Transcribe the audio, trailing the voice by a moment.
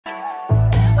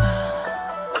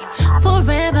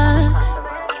forever.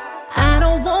 I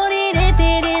don't want it if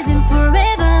it isn't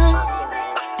forever.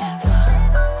 Ever.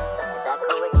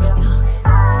 Real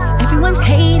talk. Everyone's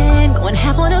hating, going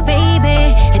half on a baby,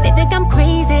 and they think I'm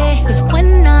crazy, cause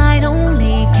one night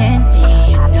only can't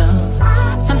be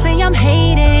enough. Some say I'm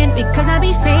hating because I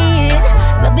be saying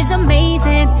love is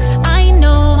amazing. I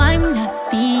know I'm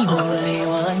not the only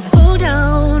one who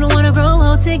don't wanna grow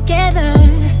old together.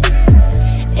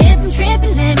 If I'm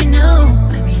trippin', let me know.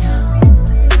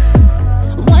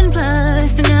 One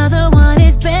plus another one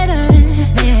is better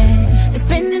than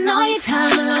spending all your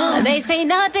time alone. They say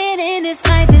nothing in this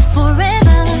life is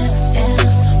forever.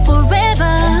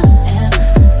 Forever.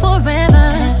 Forever.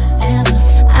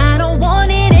 I don't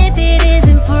want it if it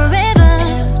isn't forever.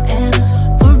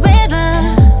 Forever.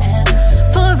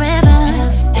 Forever.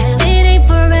 If it ain't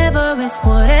forever, it's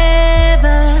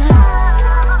whatever.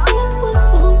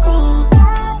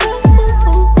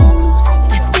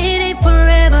 If it ain't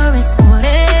forever, it's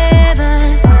whatever.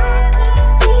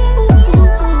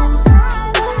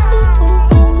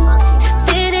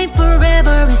 If it ain't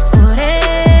forever, it's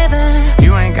whatever.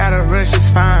 You ain't gotta rush, it's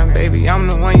fine, baby. I'm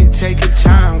the one you take your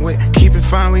time with. Keep it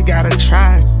fun, we gotta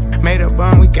try. Made a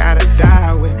bun, we gotta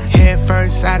die with. Head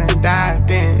first, I done died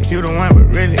then. You the one, but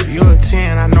really, you a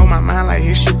 10. I know my mind like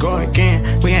here she go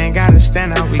again. We ain't gotta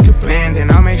stand out, we could blend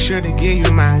in. I'll make sure to give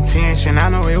you my attention. I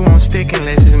know it won't stick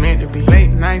unless it's meant to be.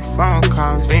 Late night phone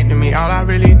calls, vent to me. All I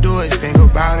really do is think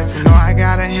about it. You know I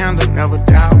got a handle, never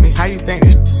doubt me. How you think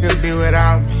this could be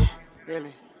without me?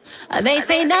 Really? They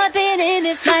say nothing in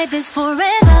this life is forever.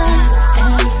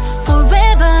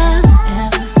 Forever.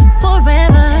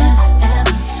 Forever.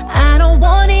 I don't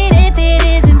want it if it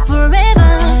isn't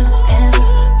forever.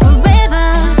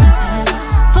 Forever.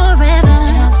 Forever.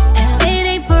 If it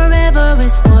ain't forever,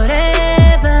 it's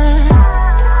whatever.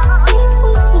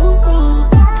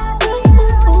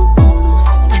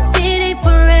 If it ain't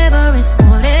forever, it's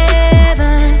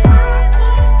whatever.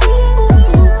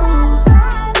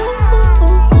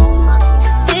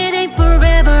 If it ain't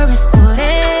forever, it's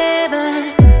whatever.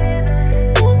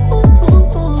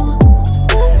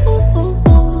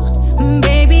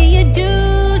 Baby, you do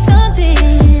something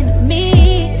to me.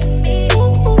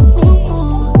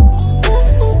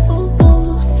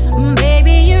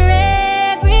 Baby, you're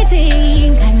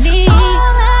everything I need.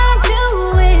 All I do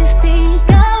is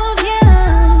think of you.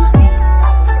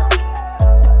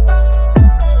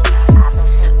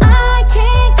 I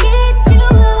can't get you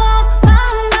off my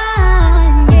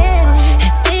mind, yeah.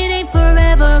 If it ain't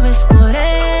forever, it's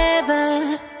whatever.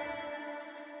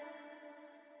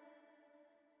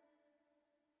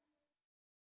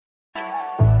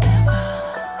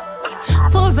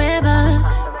 Forever.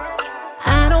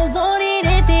 I don't want it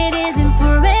if it isn't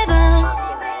forever.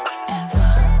 Ever.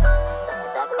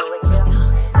 Real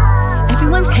talk.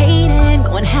 Everyone's hating,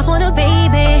 going half on a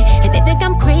baby, and they think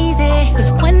I'm crazy,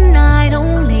 cause one night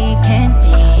only can't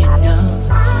be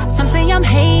enough. Some say I'm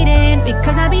hating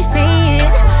because I be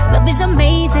saying love is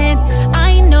amazing.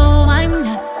 I know I'm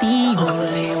not the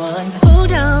only one who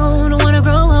don't wanna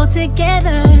grow old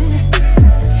together.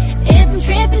 If I'm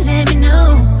trippin', let me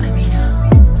know.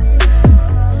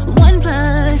 One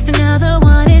plus another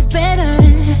one is better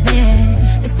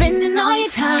than spending all your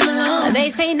time alone. They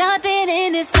say nothing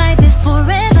in this life is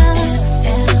forever.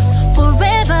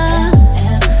 Forever.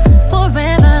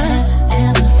 Forever.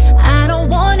 I don't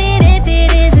want it if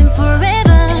it isn't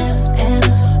forever.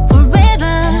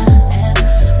 Forever.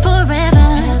 Forever.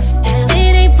 If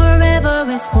it ain't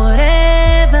forever, it's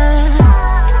whatever.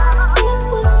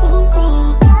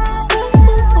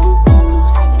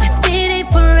 If it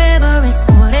ain't forever, it's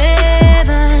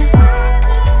whatever.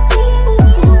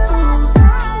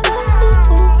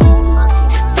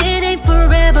 If it ain't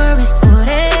forever, it's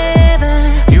whatever.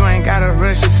 You ain't gotta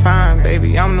rush, it's fine,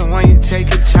 baby. I'm the one you take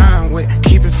your time with.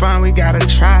 Keep it fun, we gotta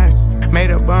try.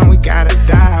 Made a bun, we gotta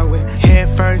die with. Head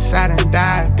first, I done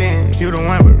died then. You the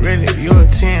one, but really, you a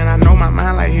 10. I know my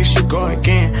mind like here she go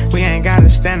again. We ain't gotta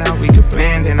stand out, we could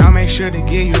blend in. I'll make sure to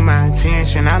give you my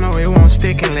attention. I know it won't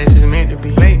stick unless it's meant to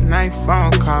be. Late night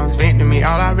phone calls, vent to me.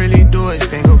 All I really do is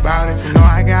think about it. You know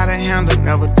I got a handle,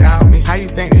 never doubt me. How you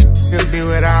think this could be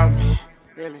without me?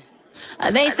 Really?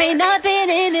 They say nothing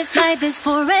in this life is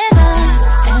forever.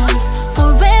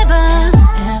 Forever.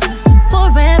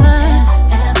 Forever.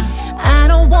 I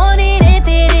don't want it if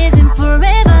it isn't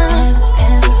forever.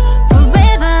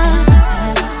 Forever.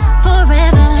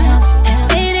 Forever.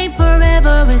 If it ain't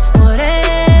forever, it's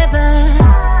whatever.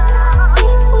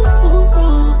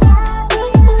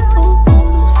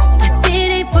 If it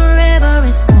ain't forever,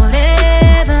 it's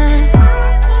whatever.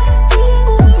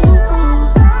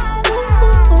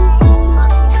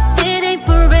 If it ain't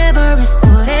forever,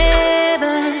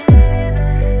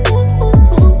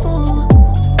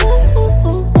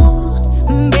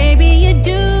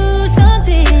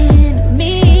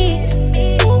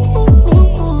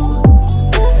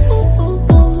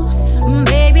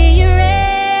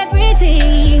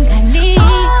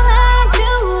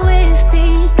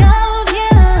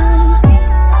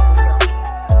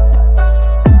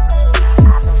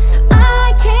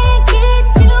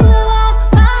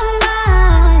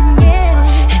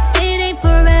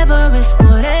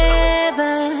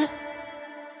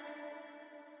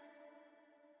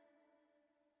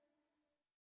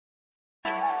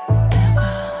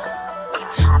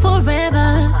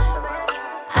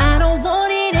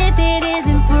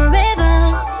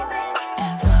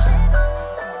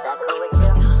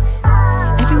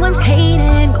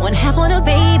 going half on a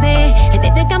baby, and they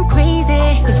think I'm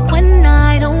crazy, cause one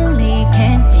night only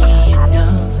can't be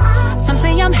enough. Some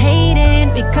say I'm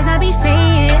hating because I be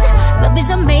saying love is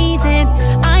amazing.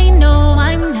 I know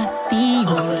I'm not the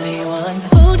only one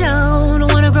who don't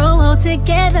wanna grow old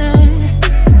together.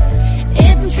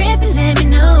 If I'm tripping, let me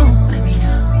know.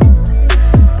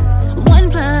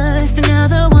 One plus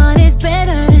another one is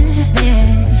better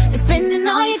than spending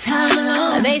all your time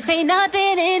alone. They say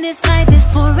nothing in this life is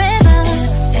forever,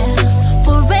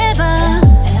 forever,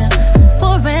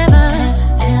 forever.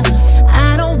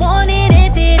 I don't want it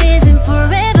if it isn't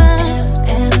forever,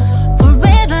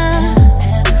 forever,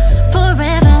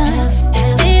 forever.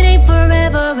 If it ain't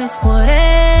forever, it's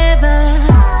whatever.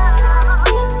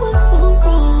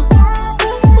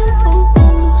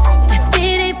 If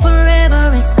it ain't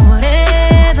forever, it's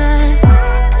whatever.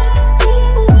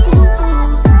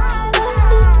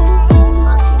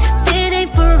 If it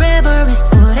ain't forever, it's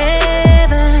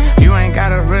whatever. You ain't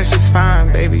gotta rush, it's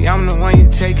fine, baby. I'm the one you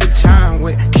take your time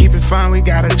with. Keep it fun, we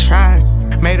gotta try.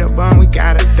 Made a bun, we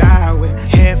gotta die with.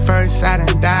 Head first, I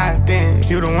done died then.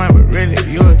 You the one, but really,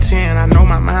 you a 10. I know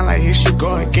my mind like here she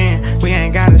go again. We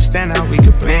ain't gotta stand out, we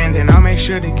could blend in. I'll make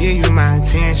sure to give you my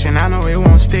attention. I know it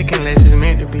won't stick unless it's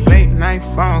meant to be. Late night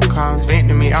phone calls, vent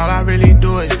to me. All I really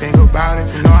do is think about it.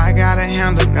 You know I got a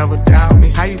handle, never doubt me.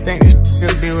 How you think this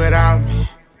could be without me?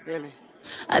 Really?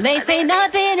 They say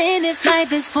nothing in this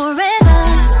life is forever,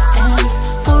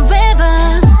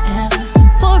 forever,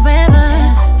 forever.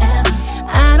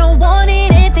 I don't want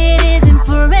it if it isn't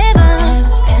forever,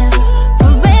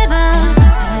 forever,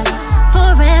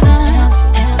 forever.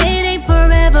 If it ain't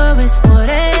forever, it's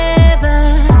whatever.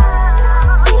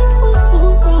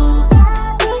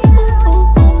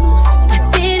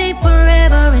 If it ain't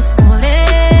forever, it's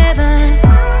whatever.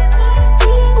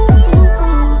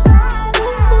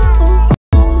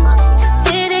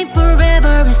 If it ain't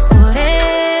forever, it's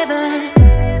whatever.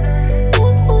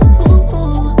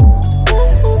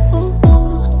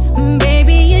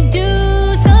 Baby, you do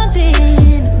something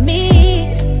to me.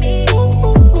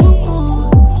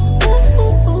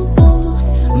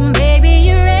 Baby,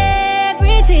 you're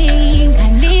everything I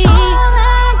need. All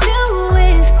I do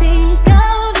is think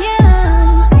of you.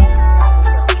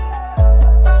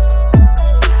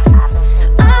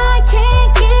 I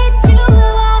can't get you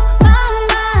off my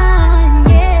mind,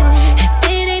 yeah. If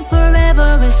it ain't forever,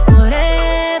 it's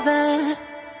whatever.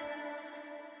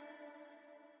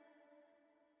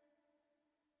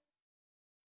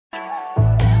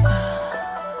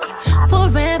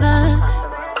 Forever.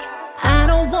 I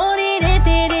don't want it if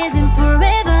it isn't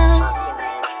forever.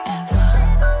 Ever.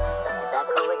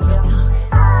 Real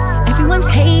talk. Everyone's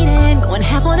hating, going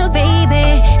half on a baby,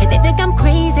 and they think I'm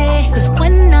crazy, cause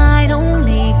one night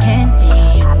only can't be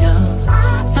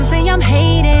enough. Some say I'm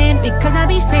hating because I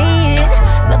be saying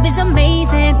love is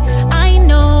amazing. I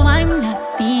know I'm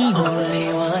not the only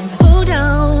one who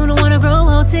don't wanna grow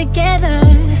old together.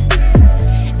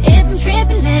 If I'm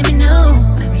tripping, let me know.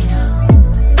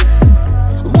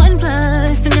 One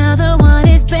plus another one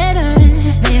is better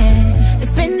than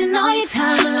spending all your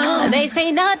time alone. They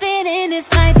say nothing in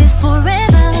this life is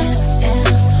forever,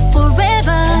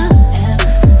 forever,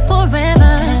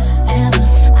 forever.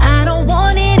 I don't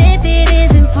want it if it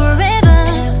isn't forever,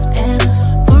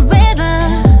 forever,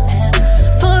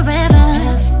 forever.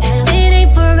 If it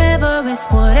ain't forever, it's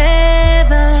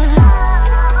whatever.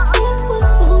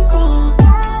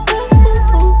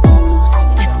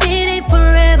 If it ain't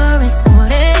forever, it's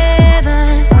whatever.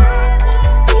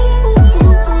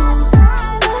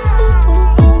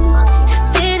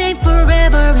 If it ain't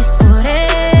forever, it's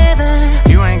whatever.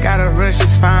 You ain't gotta rush,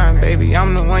 it's fine, baby.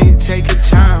 I'm the one you take your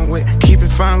time with. Keep it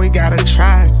fun, we gotta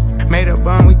try. Made a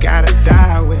bun, we gotta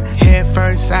die with. Head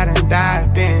first, I done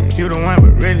died then. You the one,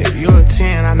 but really, you a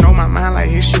 10. I know my mind like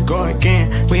here she go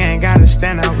again. We ain't gotta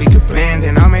stand out, we could blend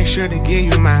in. I'll make sure to give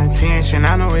you my attention.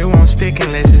 I know it won't stick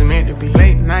unless it's meant to be.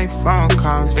 Late night phone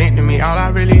calls, vent to me. All I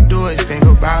really do is think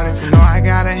about it. You know I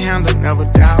got a handle, never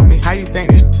doubt me. How you think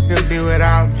this could be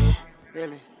without me?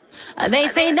 Really? They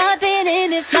say nothing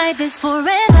in this life is forever,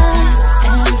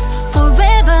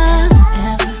 forever,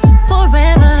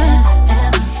 forever.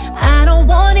 I don't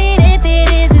want it if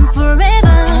it isn't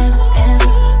forever,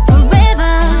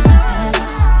 forever,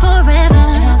 forever.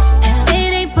 If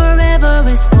it ain't forever,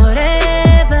 it's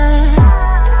whatever.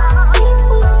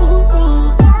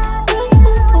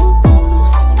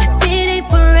 If it ain't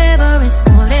forever, it's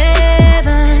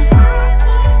whatever.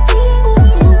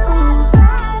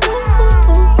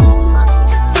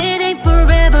 If it ain't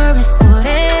forever, it's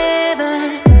whatever.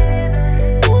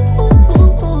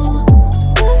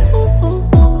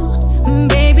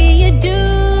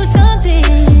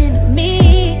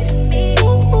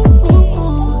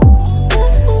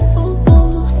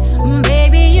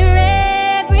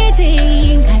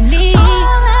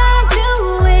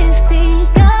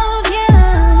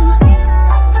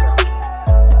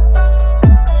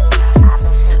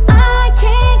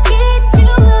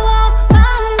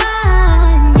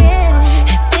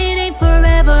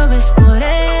 it's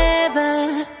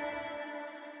forever.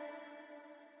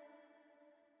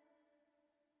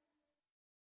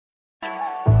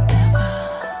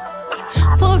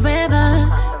 Forever.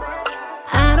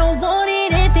 I don't want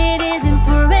it if it isn't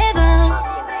forever.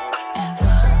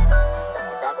 Ever.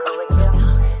 Real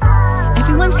talk.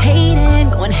 Everyone's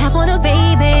hating, going half on a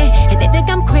baby, and they think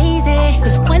I'm crazy,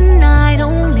 cause one night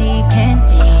only can't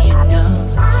be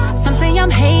enough. Some say I'm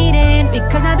hating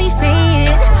because I be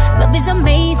saying love is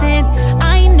amazing.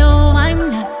 I know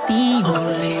I'm not the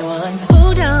only one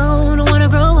who don't wanna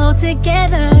grow old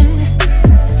together.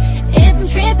 If I'm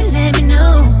tripping, let me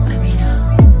know.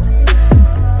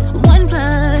 One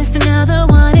plus another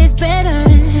one is better.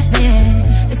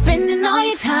 Yeah, spending all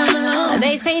your time alone.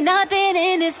 They say nothing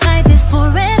in this life is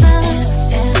forever.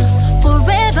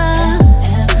 Forever.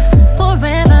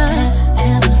 Forever.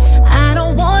 I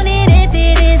don't want it if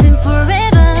it isn't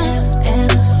forever.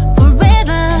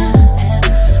 Forever.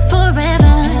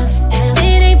 Forever. If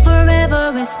it ain't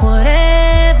forever, it's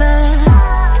whatever.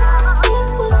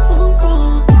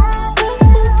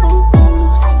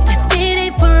 If it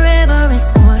ain't forever, it's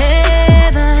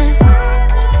whatever.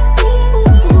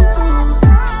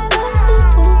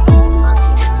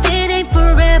 If it ain't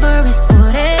forever, it's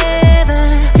whatever.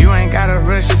 You ain't gotta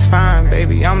rush, it's fine,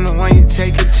 baby. I'm the one you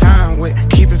take your time with.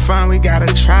 Keep it fun, we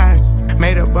gotta try.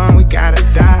 Made a bun, we gotta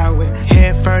die with.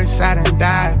 Head first, I done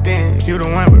died then. You the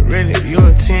one, but really, you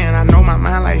a 10. I know my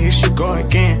mind like, here she go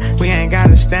again. We ain't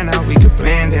gotta stand out, we could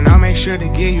blend in. I'll make sure to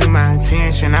give you my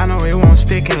attention. I know it won't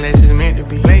stick unless it's meant to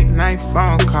be. Late night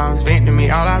phone calls, vent to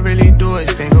me. All I really do is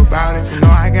think about it. You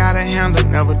know I got a handle,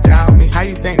 never doubt me. How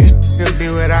you think this could be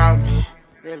without me?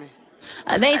 Really?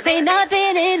 They say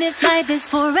nothing in this life is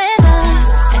forever.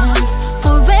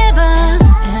 Forever.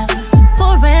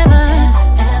 Forever.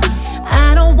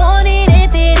 I don't want it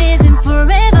if it isn't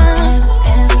forever.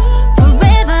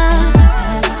 Forever.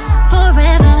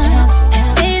 Forever.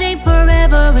 If it ain't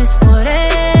forever, it's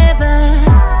whatever.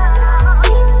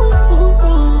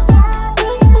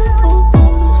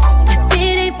 If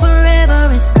it ain't forever,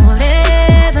 it's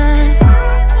whatever.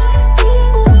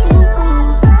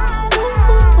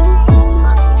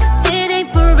 If it ain't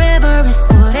forever, it's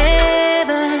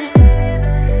whatever.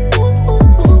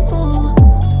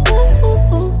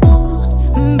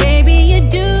 Baby, you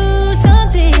do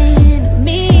something to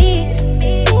me.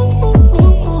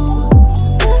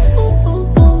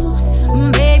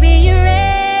 Baby, you're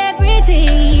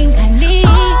everything I need.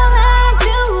 All I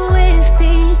do is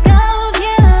think of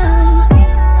you.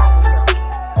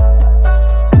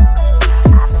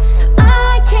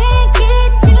 I can't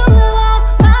get you off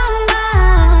my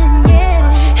mind, yeah.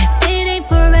 If it ain't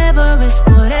forever, it's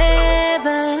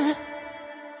whatever.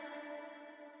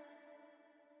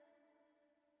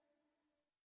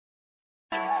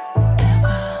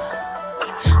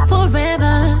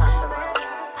 Forever.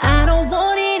 I don't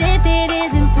want it if it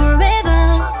isn't forever.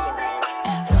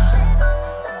 Ever.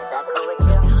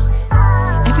 Real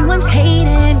talk. Everyone's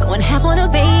hating, going half on a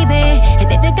baby, and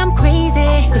they think I'm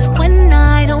crazy, cause one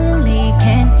night only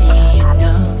can't be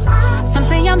enough. Some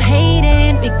say I'm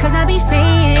hating because I be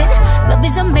saying love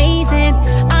is amazing.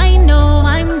 I know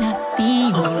I'm not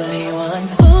the only one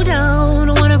who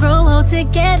don't wanna grow old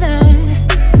together.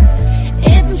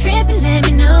 If I'm tripping, let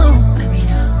me know.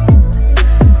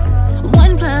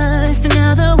 One plus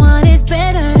another one is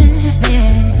better.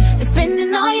 Yeah,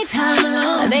 spending all your time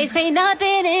alone. They say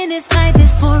nothing in this life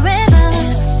is forever.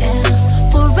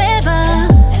 Forever.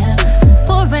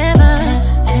 Forever.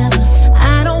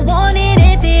 I don't want it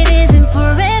if it isn't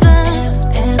forever.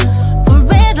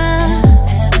 Forever.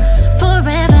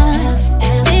 Forever.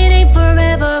 If it ain't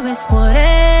forever, it's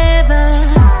whatever.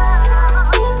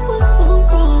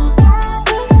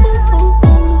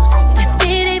 If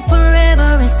it ain't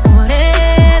forever, it's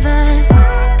whatever.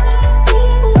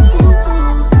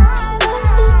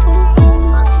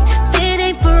 If it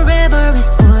ain't forever,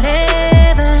 it's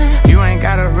whatever. You ain't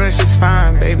gotta rush, it's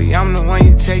fine, baby. I'm the one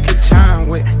you take your time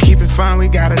with. Keep it fun, we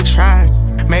gotta try.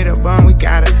 Made a bun, we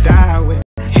gotta die with.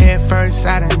 Head first,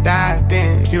 I done died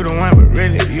then. You the one, but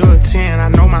really, you a 10. I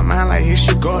know my mind like, here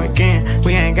she go again.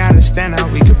 We ain't gotta stand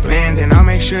out, we could blend in. I'll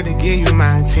make sure to give you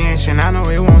my attention. I know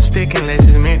it won't stick unless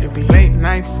it's meant to be. Late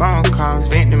night phone calls,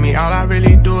 vent to me. All I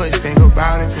really do is think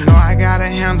about it. You know I got a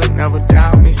handle, never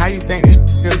doubt me. How you think this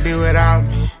could be without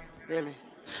me? Really?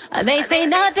 They say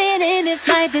nothing in this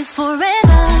life is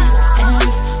forever.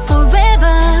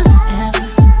 Forever.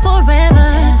 Forever.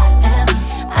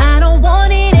 I don't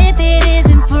want it if it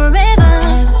isn't forever.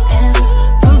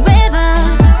 Forever.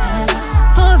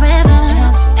 Forever.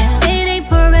 If it ain't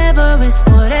forever, it's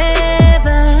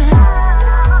whatever.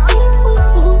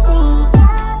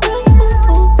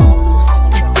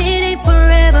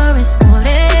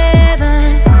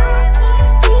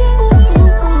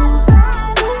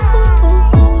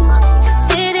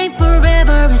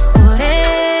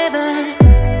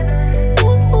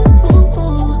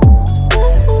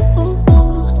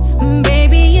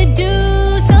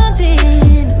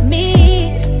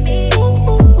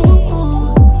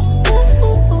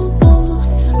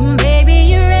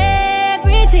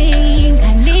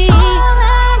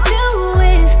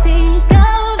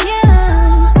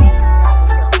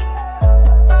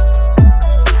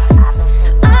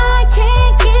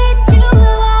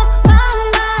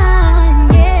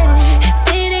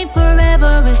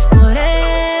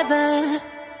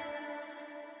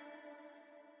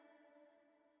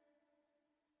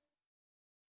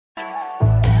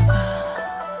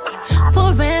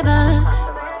 forever.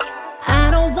 I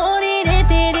don't want it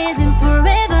if it isn't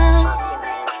forever.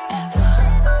 Ever.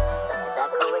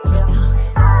 Real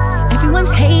talk.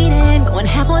 Everyone's hating, going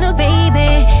half on a baby,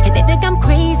 and they think I'm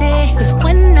crazy, cause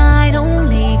one night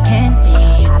only can't be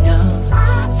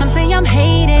enough. Some say I'm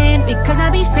hating because I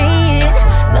be saying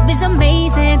love is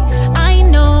amazing. I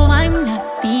know I'm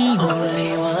not the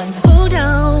only one who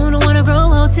don't wanna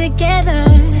grow old together.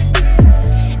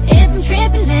 If I'm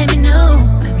trippin', let me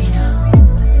know. Let me know.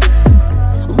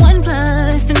 1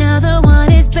 plus another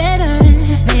one is better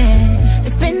than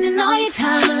spending all your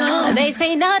time alone. They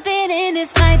say nothing in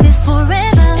this life is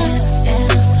forever.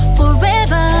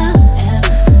 Forever.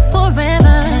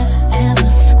 Forever.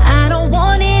 I don't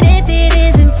want it if it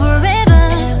isn't forever.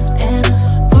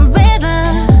 Forever.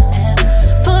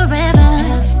 Forever.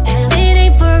 If it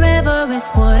ain't forever, it's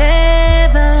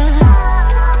whatever.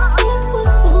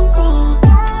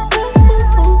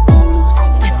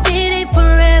 If it ain't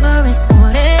forever, it's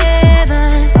whatever.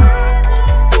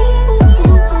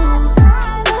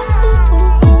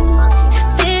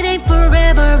 If it ain't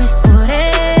forever, it's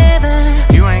whatever.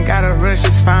 You ain't gotta rush,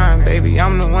 it's fine, baby.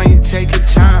 I'm the one you take your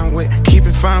time with. Keep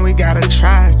it fun, we gotta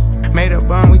try. Made a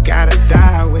bun, we gotta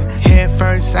die with. Head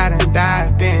first, I done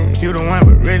died then. You the one,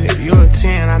 but really, you a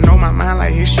 10. I know my mind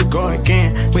like, here she go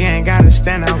again. We ain't gotta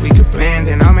stand out, we could blend.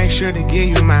 And I'll make sure to give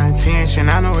you my attention.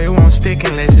 I know it won't stick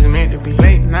unless it's meant to be.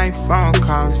 Late night phone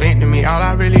calls, vent to me. All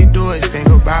I really do is think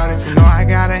about it. You know I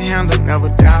got a handle, never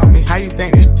doubt me. How you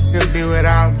think this could be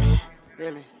without me?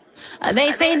 Really?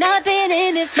 They say nothing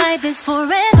in this life is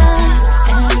forever.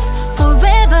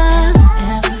 Forever.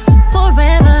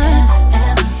 Forever.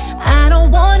 I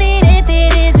don't want it if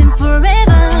it isn't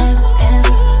forever.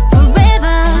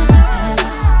 Forever.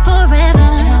 Forever.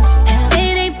 If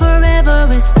it ain't forever,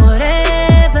 it's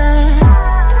whatever.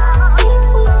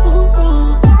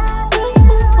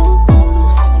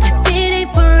 If it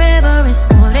ain't forever, it's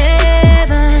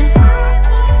whatever.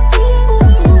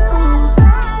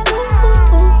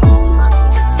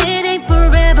 If it ain't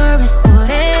forever, it's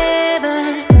whatever.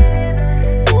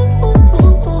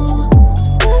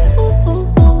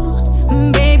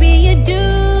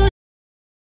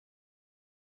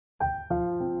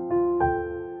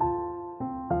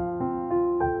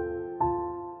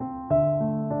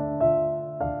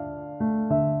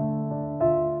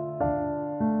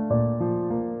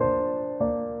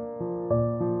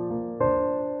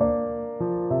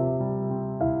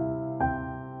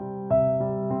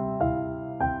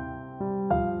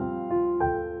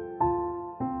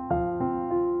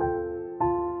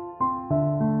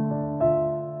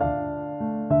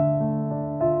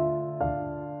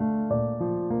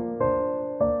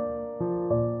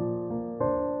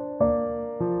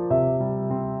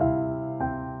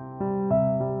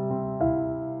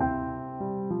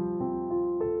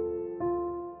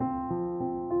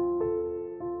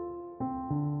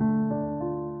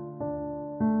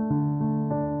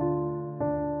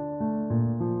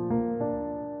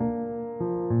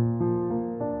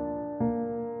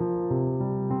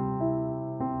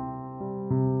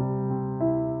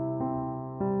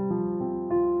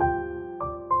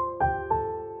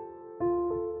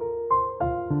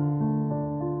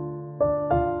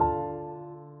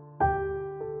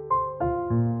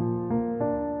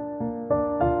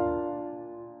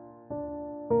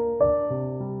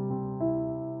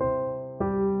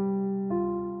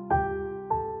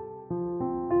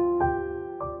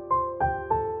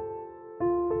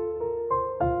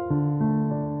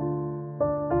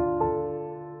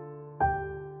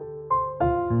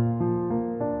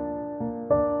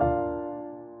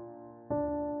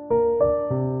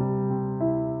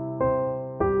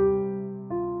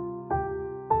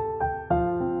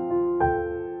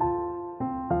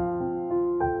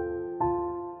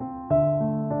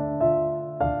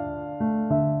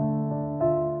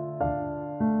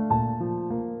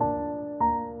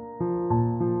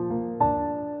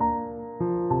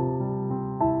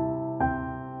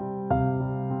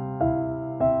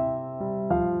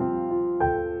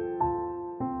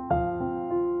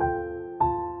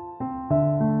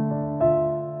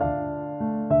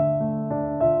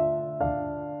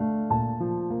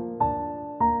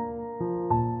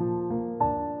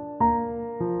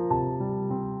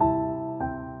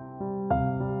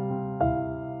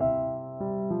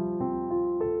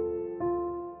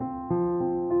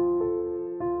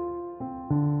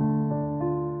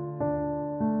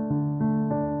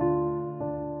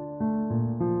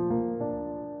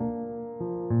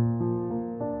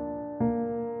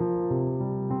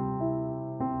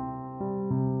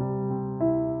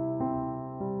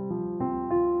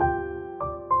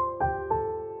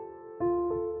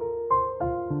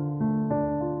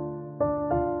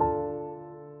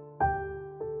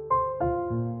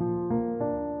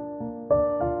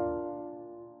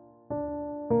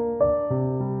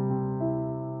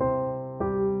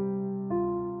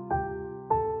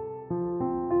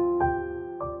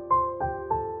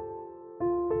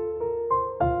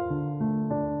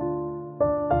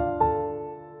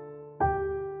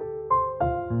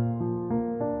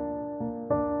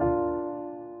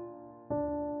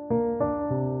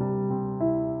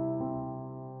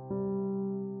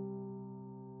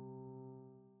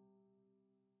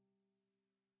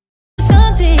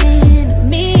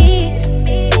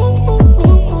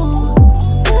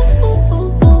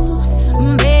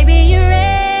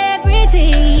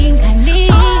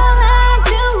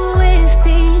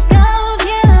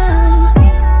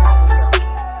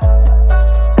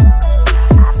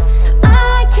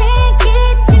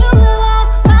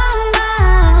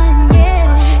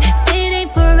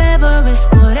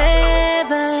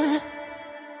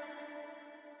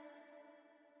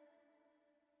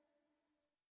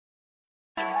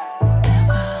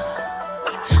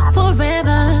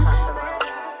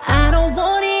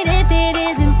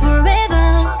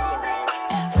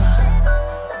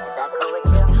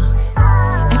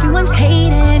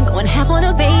 going half on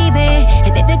a baby,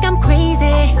 and they think I'm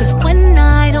crazy, cause one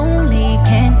night only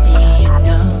can't be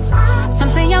enough. Some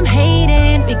say I'm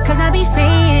hating because I be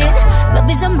saying love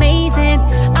is amazing.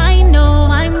 I know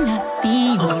I'm not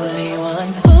the only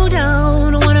one who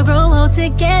don't wanna grow old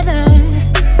together.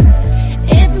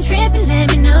 If I'm tripping, let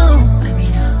me know.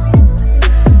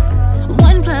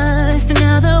 One plus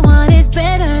another one is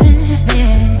better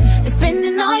than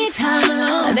spending all your time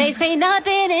alone. They say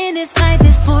nothing in this life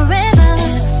is forever,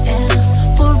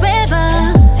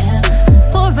 forever,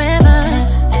 forever.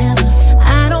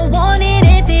 I don't want it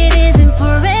if it isn't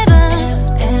forever,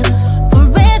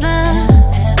 forever,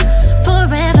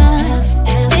 forever.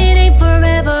 If it ain't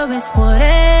forever, it's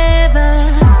whatever.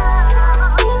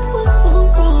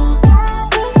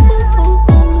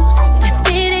 If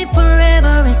it ain't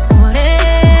forever, it's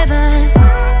whatever.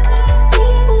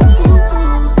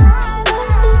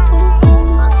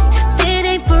 If it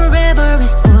ain't forever,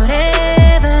 it's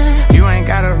whatever. You ain't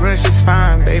gotta rush, it's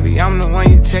fine, baby. I'm the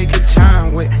one you take your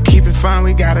time with. Keep it fun,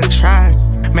 we gotta try.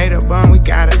 Made a bun, we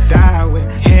gotta die with.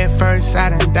 Head first, I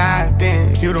done died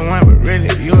then. You the one, but really,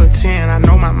 you a 10. I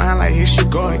know my mind like, here she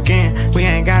go again. We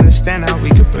ain't gotta stand out, we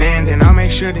could blend. And I'll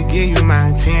make sure to give you my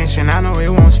attention. I know it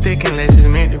won't stick unless it's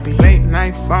meant to be. Late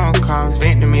night phone calls,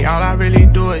 vent to me. All I really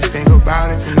do is think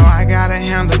about it. You know I got a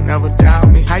handle, never doubt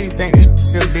me. How you think this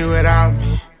could be without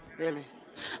me? Really?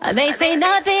 They say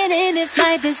nothing in this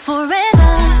life is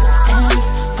forever,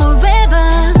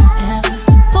 forever,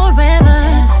 forever.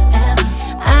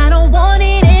 I don't want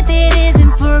it if it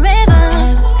isn't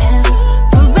forever,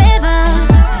 forever,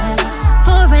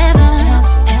 forever.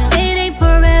 If it ain't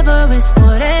forever, it's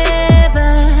whatever.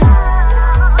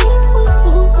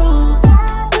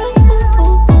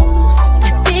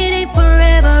 If it ain't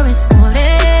forever, it's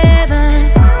whatever.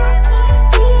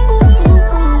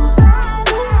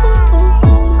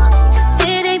 If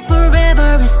it ain't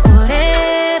forever, it's whatever.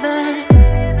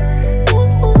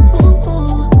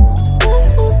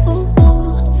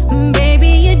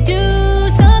 Baby, you do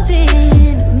something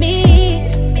to me.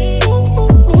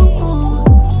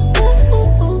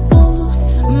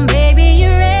 Baby,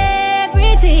 you're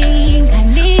everything I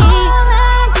need. All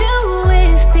I do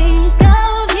is think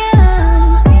of you.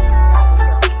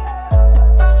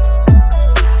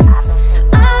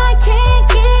 I can't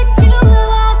get you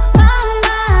off my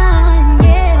mind,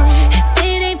 yeah. If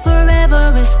it ain't forever,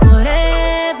 it's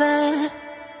whatever.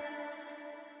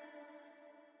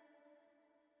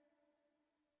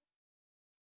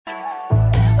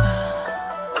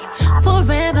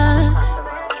 Forever.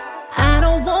 I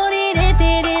don't want it if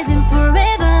it isn't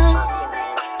forever.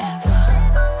 Ever.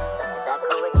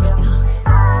 Real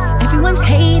talk. Everyone's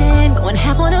hating, going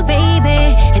half on a baby,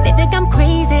 and they think I'm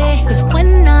crazy, cause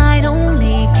one night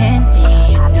only can't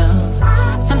be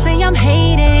enough. Some say I'm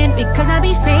hating because I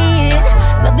be saying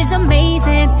love is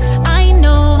amazing. I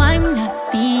know I'm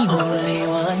not the only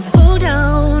one who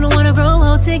don't wanna grow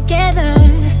old together.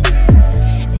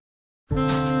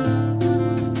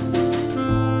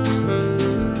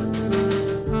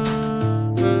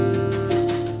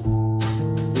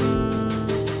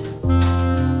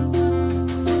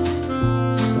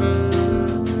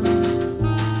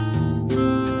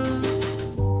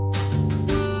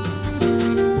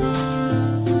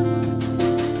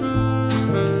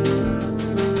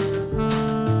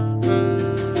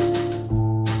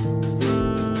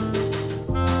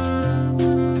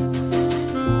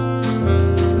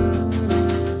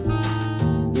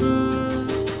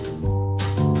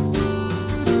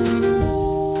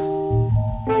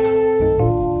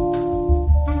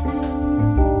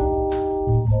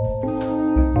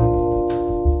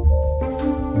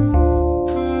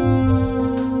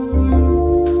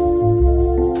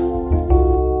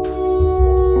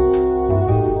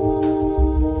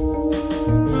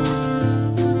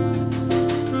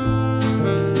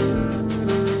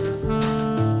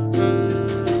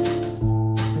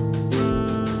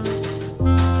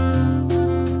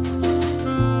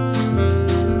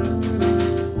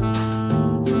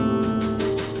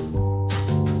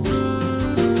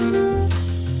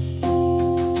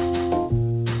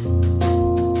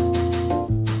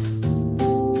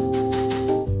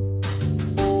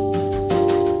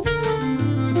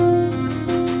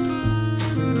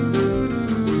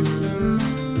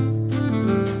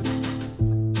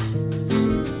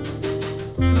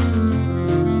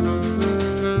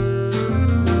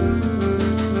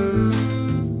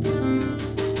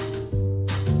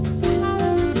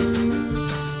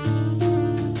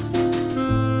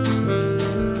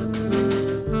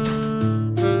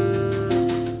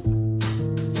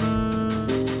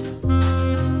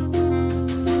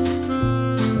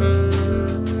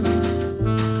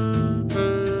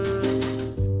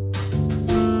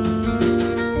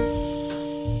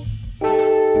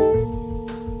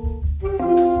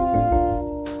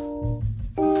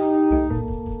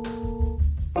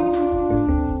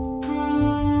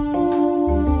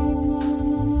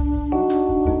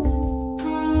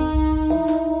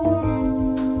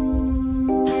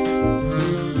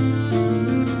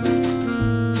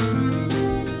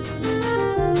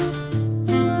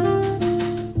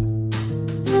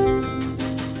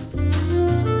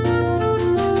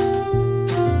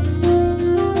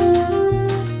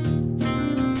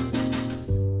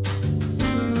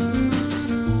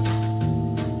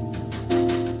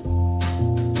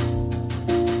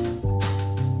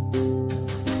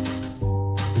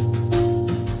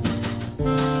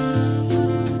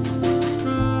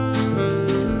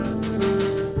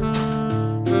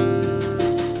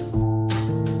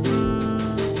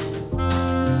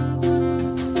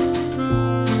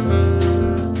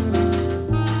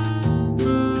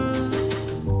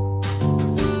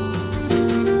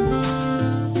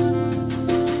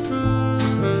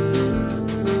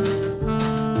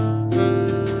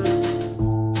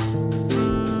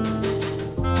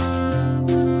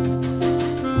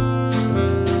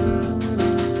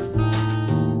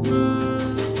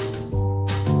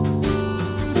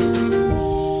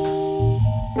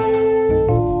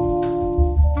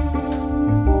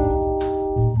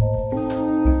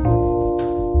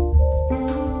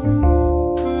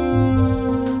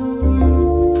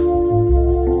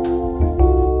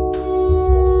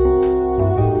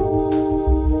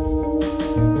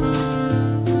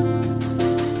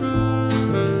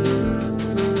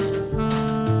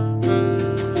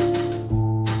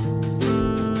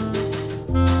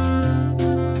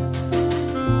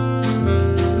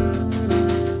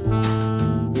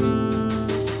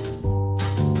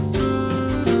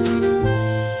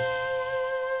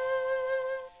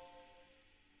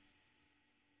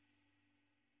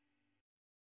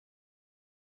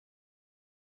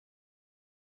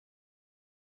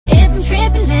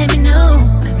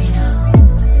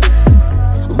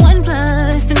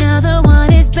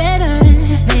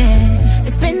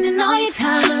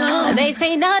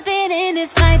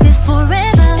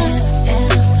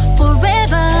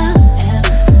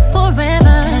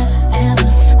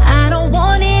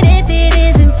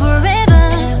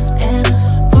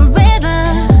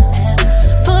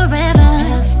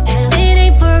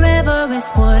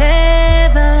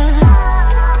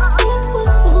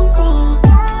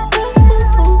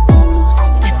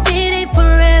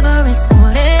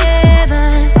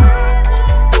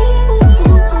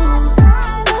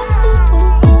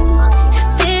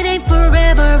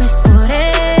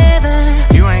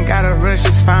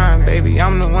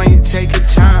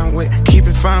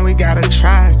 fun, we gotta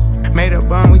try. Made a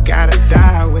bun, we gotta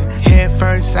die with. Head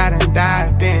first, I done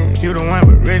died then. You the one,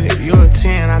 but really, you a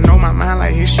 10. I know my mind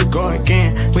like, here she go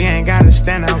again. We ain't gotta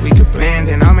stand out, we could blend.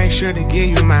 And I'll make sure to give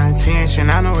you my attention.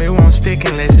 I know it won't stick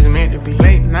unless it's meant to be.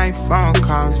 Late night phone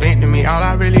calls, vent to me. All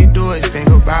I really do is think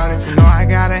about it. You know I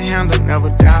got a handle, never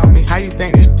doubt me. How you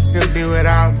think this could be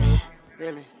without me?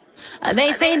 Really?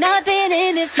 They say nothing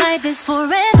in this life is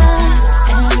forever,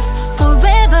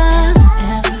 forever,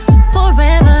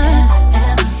 forever.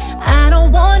 I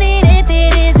don't want it if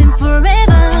it isn't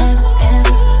forever,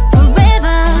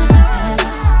 forever,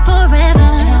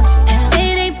 forever.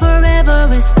 It ain't forever,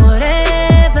 it's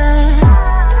whatever.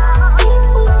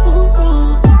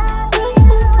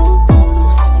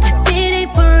 It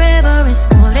ain't forever, it's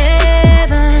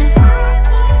whatever.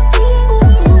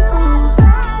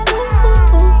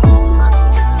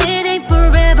 It ain't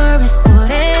forever, it's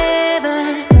whatever.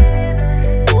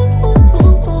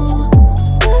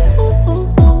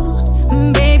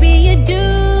 Baby, you do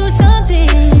something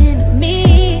to me.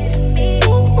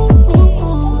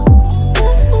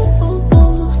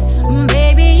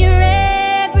 Baby, you're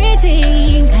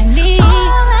everything I need.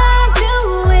 All I do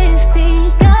is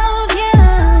think of you.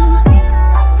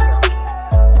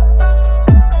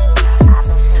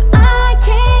 I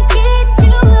can't get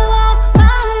you off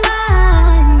my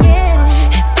mind,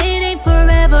 yeah. If it ain't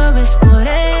forever, it's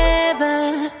whatever.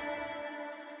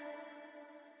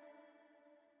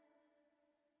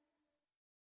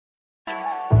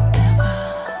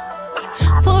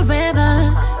 Forever.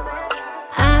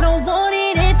 I don't want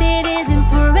it if it isn't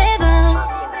forever.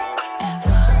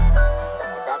 Ever.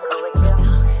 Real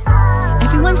talk.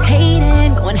 Everyone's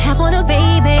hating, going half on a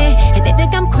baby, and they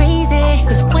think I'm crazy,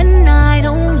 'cause one night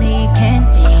only can't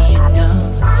be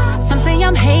enough. Some say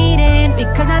I'm hating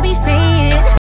because I be saying